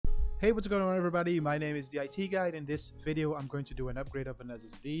Hey, what's going on everybody? My name is the IT Guide. In this video I'm going to do an upgrade of an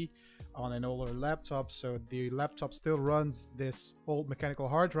SSD on an older laptop. So the laptop still runs this old mechanical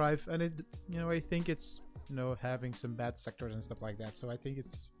hard drive, and it, I think it's having some bad sectors and stuff like that, so I think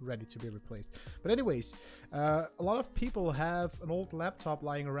it's ready to be replaced. But anyways, a lot of people have an old laptop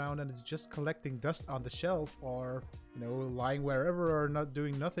lying around and it's just collecting dust on the shelf, or lying wherever, or not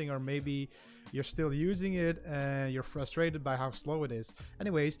doing nothing, or maybe you're still using it and you're frustrated by how slow it is.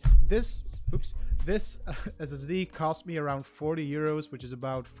 Anyways, this SSD cost me around 40 euros, which is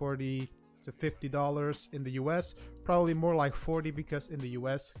about $40 to $50 in the US, probably more like 40 because in the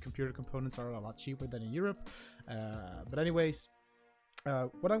US computer components are a lot cheaper than in Europe. But anyways,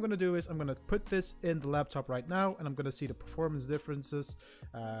 what I'm going to do is I'm going to put this in the laptop right now, and I'm going to see the performance differences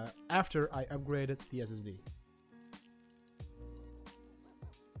after I upgraded the SSD.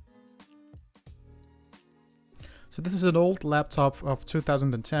 So this is an old laptop of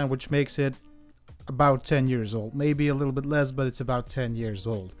 2010, which makes it about 10 years old, maybe a little bit less, but it's about 10 years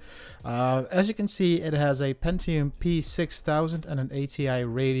old. As you can see, it has a Pentium P6000 and an ATI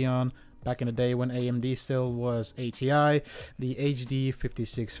Radeon back in the day when AMD still was ATI, the HD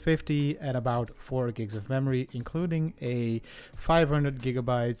 5650, and about 4 gigs of memory, including a 500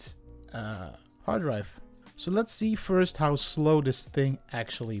 gigabyte hard drive. So let's see first how slow this thing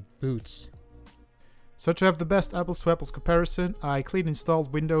actually boots. So to have the best apples to apples comparison, I clean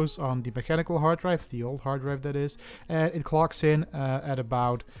installed Windows on the mechanical hard drive, the old hard drive that is, and it clocks in at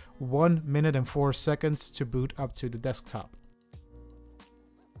about 1 minute and 4 seconds to boot up to the desktop.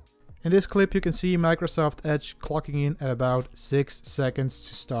 In this clip you can see Microsoft Edge clocking in at about 6 seconds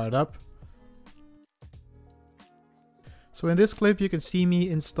to start up. So in this clip you can see me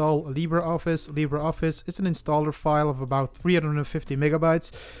install LibreOffice. LibreOffice is an installer file of about 350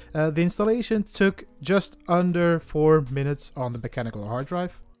 megabytes. The installation took just under 4 minutes on the mechanical hard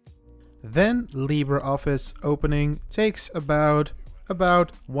drive. Then LibreOffice opening takes about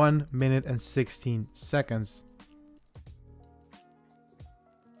 1 minute and 16 seconds.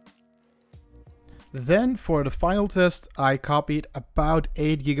 Then for the final test, I copied about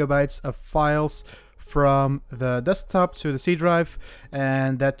 8 gigabytes of files from the desktop to the C drive,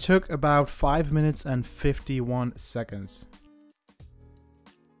 and that took about 5 minutes and 51 seconds.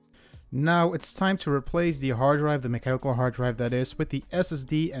 Now it's time to replace the hard drive, the mechanical hard drive that is, with the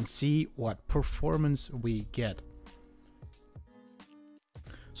SSD and see what performance we get.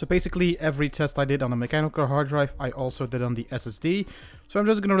 So basically every test I did on the mechanical hard drive, I also did on the SSD. So I'm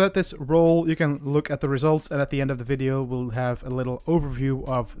just going to let this roll. You can look at the results, and at the end of the video we'll have a little overview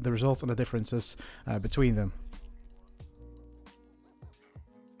of the results and the differences between them.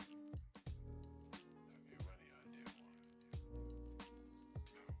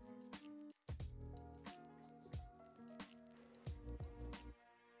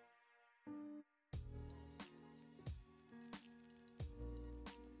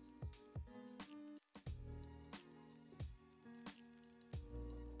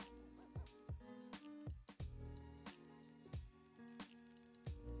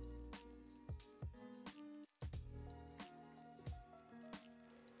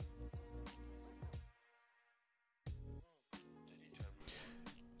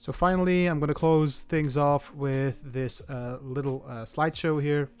 So finally, I'm going to close things off with this little slideshow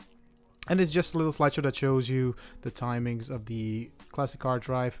here. And it's just a little slideshow that shows you the timings of the classic hard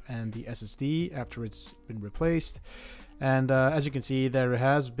drive and the SSD after it's been replaced. And as you can see, there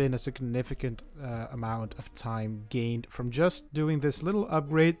has been a significant amount of time gained from just doing this little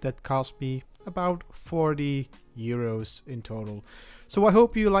upgrade that cost me about 40 euros in total. So I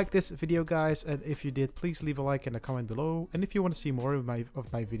hope you liked this video, guys, and if you did, please leave a like and a comment below. And if you want to see more of my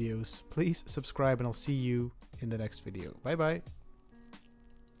videos, please subscribe, and I'll see you in the next video. Bye bye.